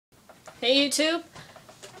Hey YouTube,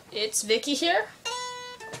 it's Vicky here.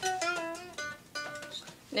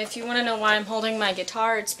 And if you want to know why I'm holding my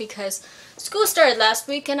guitar, it's because school started last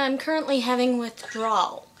week and I'm currently having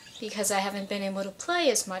withdrawal because I haven't been able to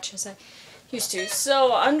play as much as I used to.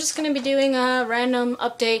 So I'm just going to be doing a random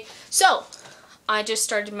update. So I just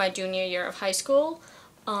started my junior year of high school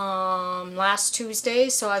last Tuesday,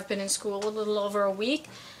 so I've been in school a little over a week.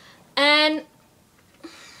 And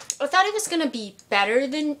I thought it was going to be better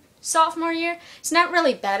than sophomore year. It's not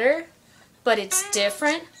really better, but it's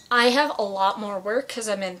different. I have a lot more work because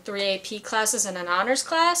I'm in 3 AP classes and an honors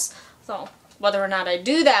class. So whether or not I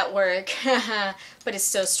do that work, but it's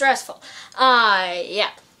still stressful.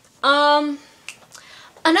 Yeah. Another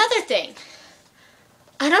thing.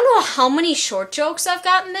 I don't know how many short jokes I've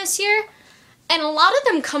gotten this year, and a lot of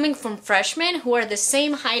them coming from freshmen who are the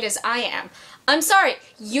same height as I am. I'm sorry,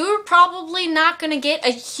 you're probably not going to get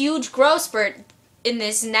a huge growth spurt in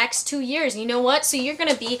this next 2 years. You know what? So you're going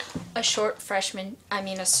to be a short freshman,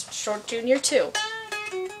 a short junior too.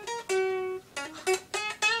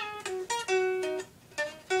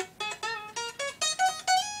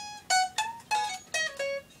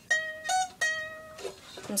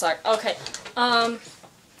 I'm sorry. Okay.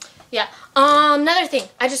 Yeah. Another thing.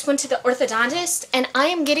 I just went to the orthodontist and I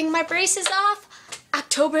am getting my braces off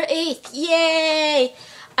October 8th. Yay!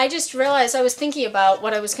 I just realized I was thinking about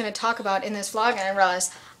what I was going to talk about in this vlog, and I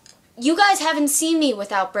realized you guys haven't seen me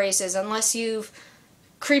without braces unless you've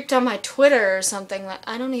creeped on my Twitter or something.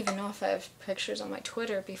 I don't even know if I have pictures on my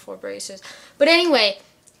Twitter before braces. But anyway,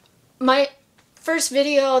 my first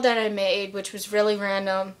video that I made, which was really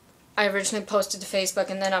random, I originally posted to Facebook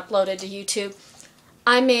and then uploaded to YouTube,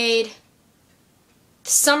 I made the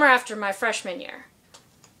summer after my freshman year.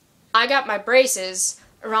 I got my braces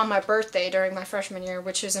around my birthday during my freshman year,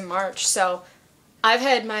 which is in March. So I've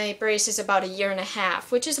had my braces about 1.5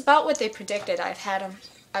 years, which is about what they predicted I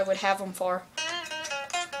would have them for.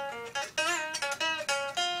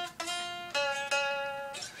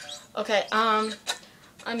 Okay,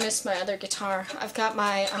 I missed my other guitar. I've got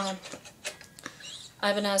my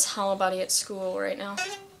Ibanez hollow body at school right now.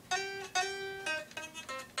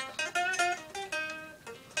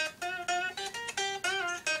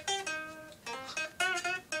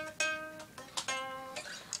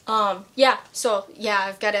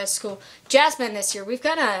 I've got it at school. Jazz band this year. We've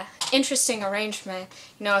got an interesting arrangement.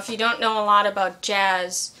 You know, if you don't know a lot about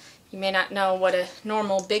jazz, you may not know what a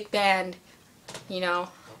normal big band,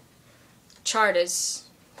 chart is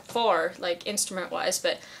for, like instrument-wise,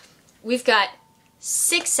 but we've got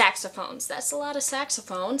 6 saxophones. That's a lot of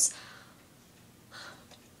saxophones.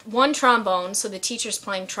 1 trombone, so the teacher's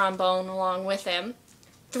playing trombone along with him.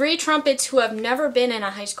 3 trumpets who have never been in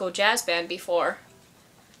a high school jazz band before.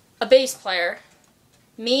 A bass player,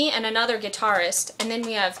 me and another guitarist, and then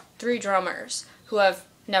we have 3 drummers who have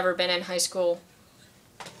never been in high school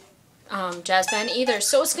jazz band either.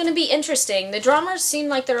 So it's going to be interesting. The drummers seem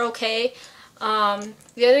like they're okay. The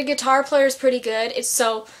other guitar player is pretty good.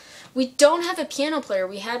 So we don't have a piano player.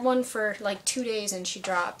 We had one for like 2 days and she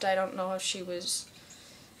dropped. I don't know if she was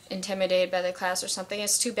intimidated by the class or something.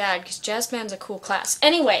 It's too bad because jazz band's a cool class.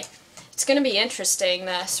 Anyway, it's going to be interesting,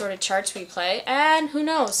 the sort of charts we play, and who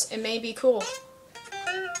knows, it may be cool.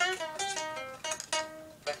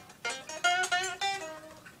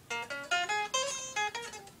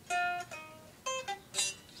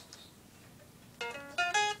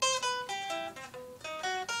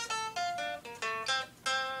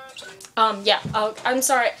 I'm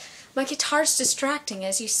sorry. My guitar's distracting,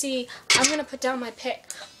 as you see. I'm going to put down my pick.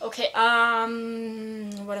 Okay,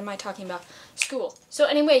 what am I talking about? School. So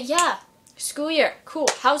anyway, yeah, school year. Cool.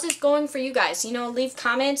 How's it going for you guys? Leave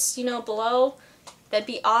comments, below. That'd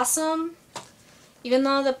be awesome. Even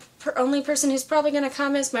though the only person who's probably going to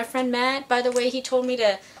comment is my friend Matt. By the way, he told me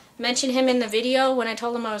to mention him in the video when I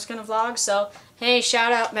told him I was going to vlog. So, hey,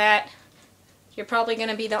 shout out, Matt. You're probably going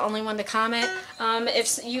to be the only one to comment. If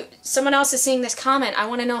someone else is seeing this comment, I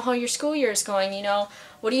want to know how your school year is going.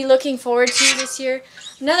 What are you looking forward to this year?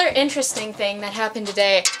 Another interesting thing that happened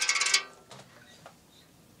today.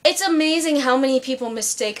 It's amazing how many people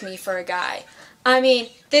mistake me for a guy.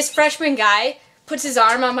 This freshman guy puts his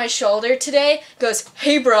arm on my shoulder today, goes,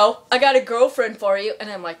 "Hey bro, I got a girlfriend for you." And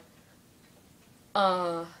I'm like,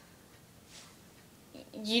 I'm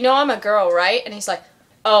a girl, right? And he's like,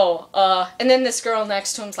 and then this girl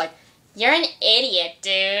next to him's like, "You're an idiot,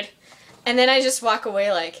 dude." And then I just walk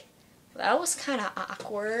away like, that was kind of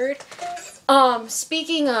awkward.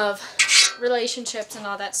 Speaking of relationships and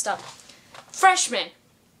all that stuff, freshmen,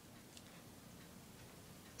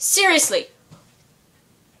 seriously,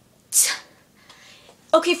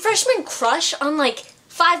 okay, freshman crush on like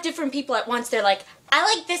 5 different people at once. They're like, I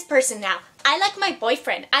like this person now. I like my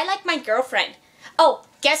boyfriend. I like my girlfriend. Oh,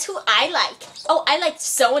 guess who I like? Oh, I like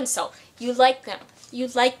so-and-so. You like them. You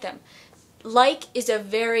like them. Like is a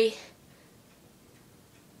very...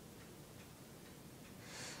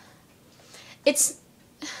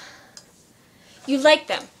 You like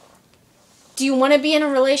them. Do you want to be in a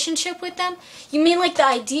relationship with them? You may like the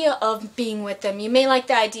idea of being with them. You may like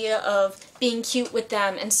the idea of being cute with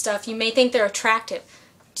them and stuff. You may think they're attractive.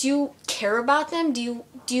 Do you care about them? Do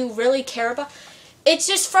you really care about... It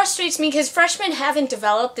just frustrates me because freshmen haven't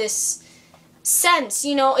developed this sense.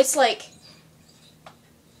 You know, it's like...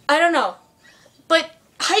 I don't know. But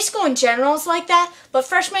high school in general is like that. But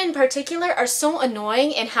freshmen in particular are so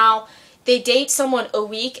annoying in how they date someone a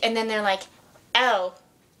week and then they're like, oh,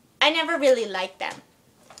 I never really liked them.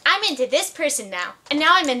 I'm into this person now, and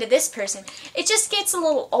now I'm into this person. It just gets a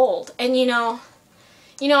little old, and you know,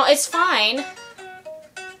 it's fine,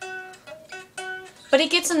 but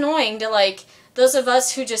it gets annoying to, like, those of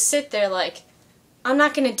us who just sit there like, I'm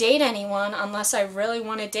not going to date anyone unless I really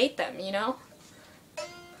want to date them, you know?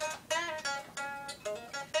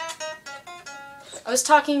 I was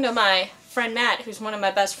talking to my friend Matt, who's one of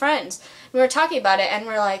my best friends, and we were talking about it, and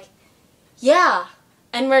we're like, yeah,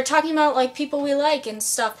 and we're talking about, like, people we like and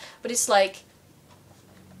stuff, but it's like,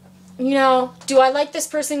 you know, do I like this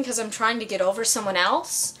person because I'm trying to get over someone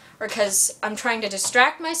else? Or because I'm trying to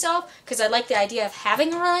distract myself? Because I like the idea of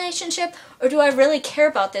having a relationship? Or do I really care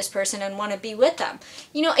about this person and want to be with them?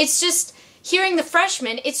 You know, it's just, hearing the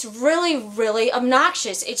freshmen, it's really, really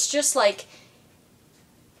obnoxious. It's just like,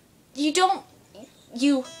 you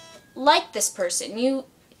like this person. You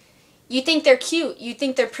think they're cute, you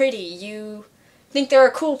think they're pretty, you think they're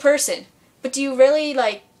a cool person, but do you really,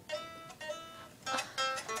 like...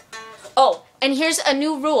 Oh, and here's a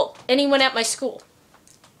new rule, anyone at my school.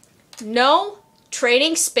 No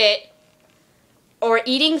trading spit or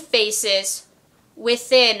eating faces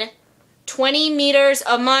within 20 meters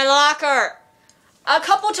of my locker. A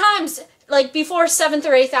couple times, like before 7th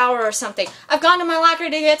or 8th hour or something, I've gone to my locker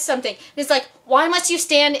to get something. And it's like, why must you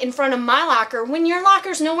stand in front of my locker when your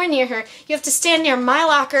locker's nowhere near her? You have to stand near my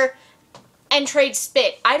locker and trade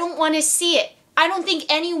spit. I don't want to see it. I don't think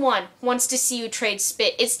anyone wants to see you trade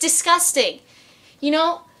spit. It's disgusting. You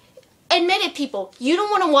know, admit it, people. You don't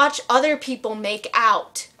want to watch other people make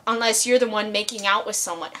out unless you're the one making out with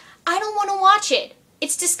someone. I don't want to watch it.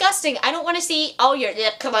 It's disgusting. I don't want to see, oh, you're...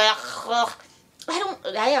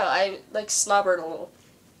 I like slobbered a little.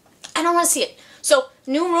 I don't want to see it. So,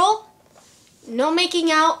 new rule, no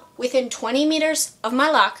making out within 20 meters of my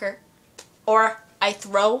locker, or I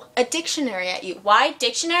throw a dictionary at you. Why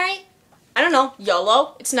dictionary? I don't know,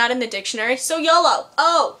 YOLO. It's not in the dictionary, so YOLO.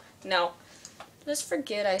 Oh, no. Just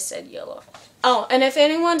forget I said YOLO. Oh, and if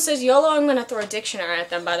anyone says YOLO, I'm going to throw a dictionary at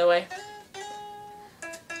them, by the way.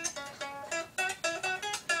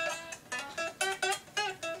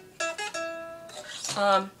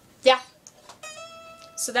 Yeah.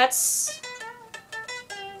 So that's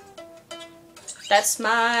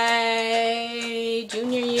my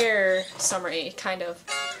junior year summary, kind of.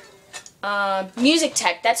 Music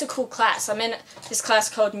tech, that's a cool class. I'm in this class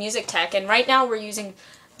called music tech, and right now we're using,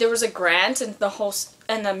 there was a grant and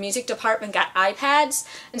the music department got iPads,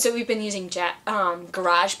 and so we've been using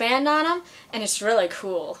GarageBand on them, and it's really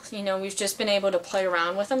cool. You know, we've just been able to play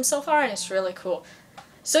around with them so far, and it's really cool.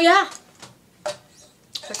 So yeah.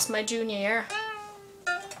 That's my junior year.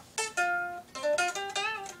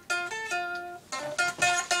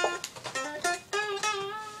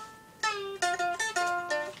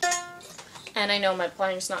 And I know my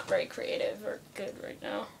playing's not very creative or good right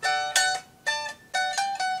now.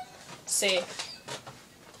 See.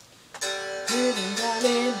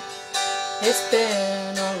 Darling, it's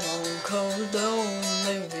been a long, cold,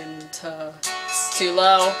 lonely winter. It's too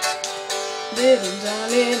low. Little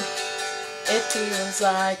darling, it feels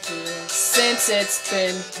like years since it's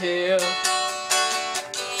been here.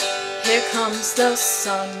 Here comes the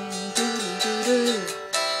sun, doo-doo-doo-doo.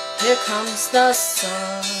 Here comes the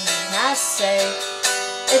sun, and I say,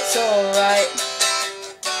 it's alright.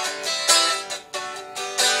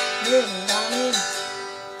 Little darling,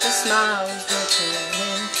 the smiles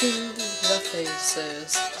returning to the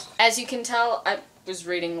faces. As you can tell, I was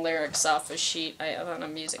reading lyrics off a sheet I have on a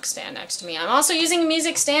music stand next to me. I'm also using a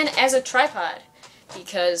music stand as a tripod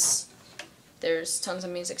because there's tons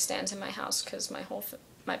of music stands in my house because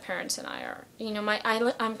my parents and I are, you know,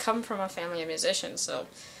 I'm come from a family of musicians, so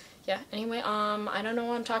yeah. Anyway, I don't know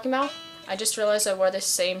what I'm talking about. I just realized I wore the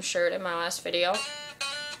same shirt in my last video.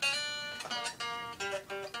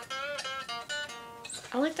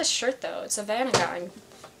 I like this shirt though. It's a Vanagon.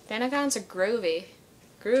 Vanagons are groovy.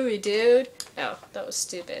 Groovy, dude. Oh, that was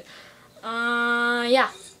stupid. Yeah.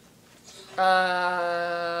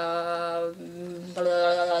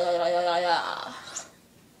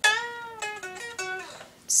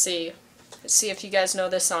 Let's see. Let's see if you guys know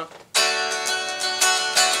this song.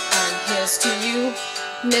 And here's to you,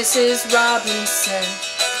 Mrs. Robinson.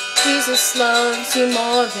 Jesus loves you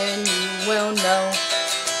more than you will know.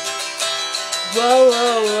 Whoa,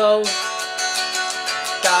 whoa, whoa.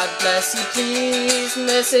 God bless you, please,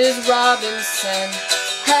 Mrs. Robinson.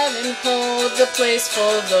 Heaven holds a place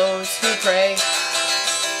for those who pray.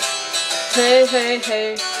 Hey, hey,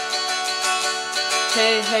 hey.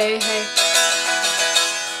 Hey, hey, hey.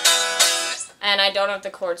 And I don't have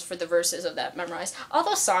the chords for the verses of that memorized. All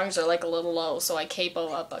those songs are like a little low, so I capo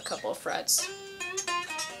up a couple of frets.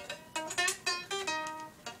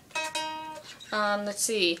 Let's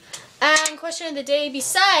see. And question of the day,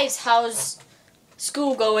 besides how's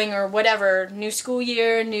school going or whatever, new school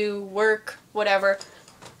year, new work, whatever.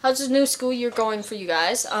 How's the new school year going for you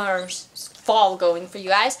guys? Or fall going for you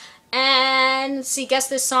guys? And let's see, guess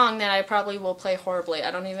this song that I probably will play horribly.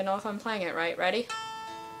 I don't even know if I'm playing it right. Ready?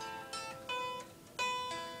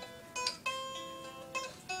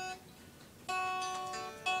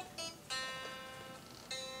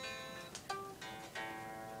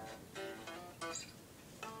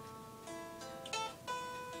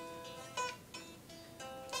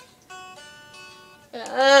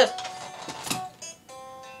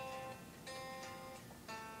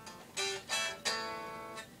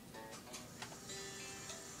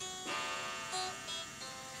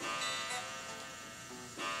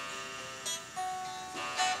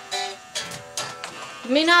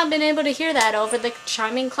 You may not have been able to hear that over the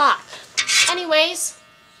chiming clock. Anyways,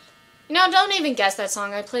 you know, don't even guess that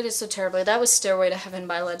song. I played it so terribly. That was Stairway to Heaven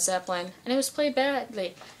by Led Zeppelin, and it was played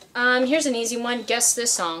badly. Here's an easy one. Guess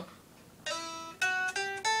this song.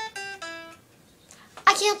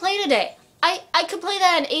 I can't play today. I could play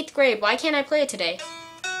that in 8th grade. Why can't I play it today?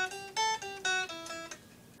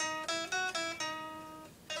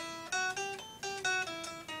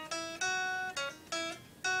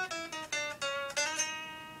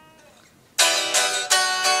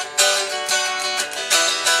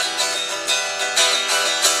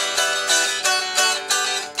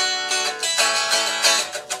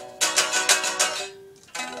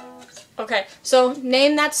 Okay, so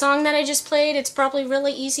name that song that I just played. It's probably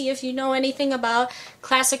really easy if you know anything about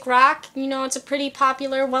classic rock. You know, it's a pretty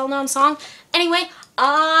popular, well-known song. Anyway,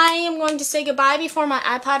 I am going to say goodbye before my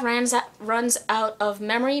iPod runs out of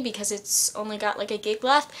memory because it's only got like a gig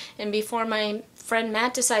left, and before my friend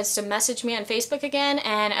Matt decides to message me on Facebook again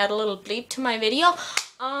and add a little bleep to my video.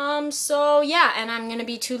 So yeah, and I'm gonna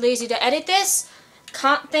be too lazy to edit this.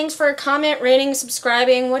 Thanks for comment, rating,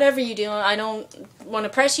 subscribing, whatever you do. I don't want to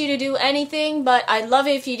press you to do anything, but I'd love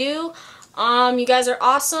it if you do. You guys are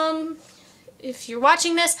awesome. If you're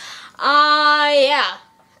watching this, yeah.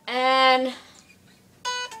 And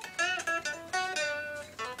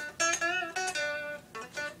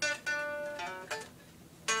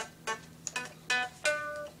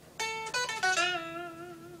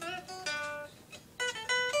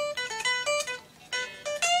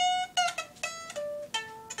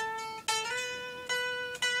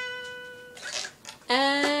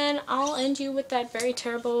I'll end you with that very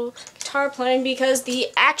terrible guitar playing because the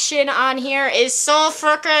action on here is so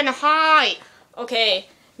freaking high. Okay,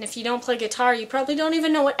 and if you don't play guitar, you probably don't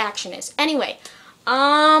even know what action is. Anyway,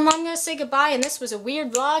 I'm gonna say goodbye, and this was a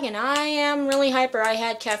weird vlog, and I am really hyper. I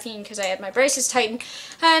had caffeine because I had my braces tightened,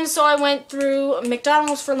 and so I went through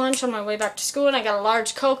McDonald's for lunch on my way back to school, and I got a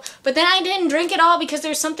large Coke, but then I didn't drink it all because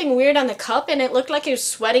there was something weird on the cup, and it looked like it was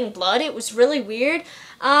sweating blood. It was really weird,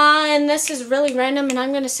 and this is really random, and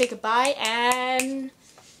I'm gonna say goodbye, and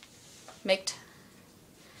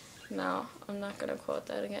no, I'm not gonna quote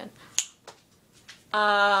that again.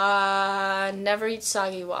 Never eat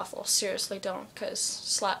soggy waffles. Seriously, don't, because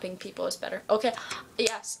slapping people is better. Okay,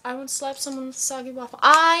 yes, I would slap someone with soggy waffle.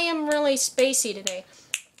 I am really spacey today.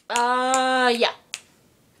 Yeah.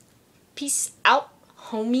 Peace out,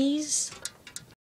 homies.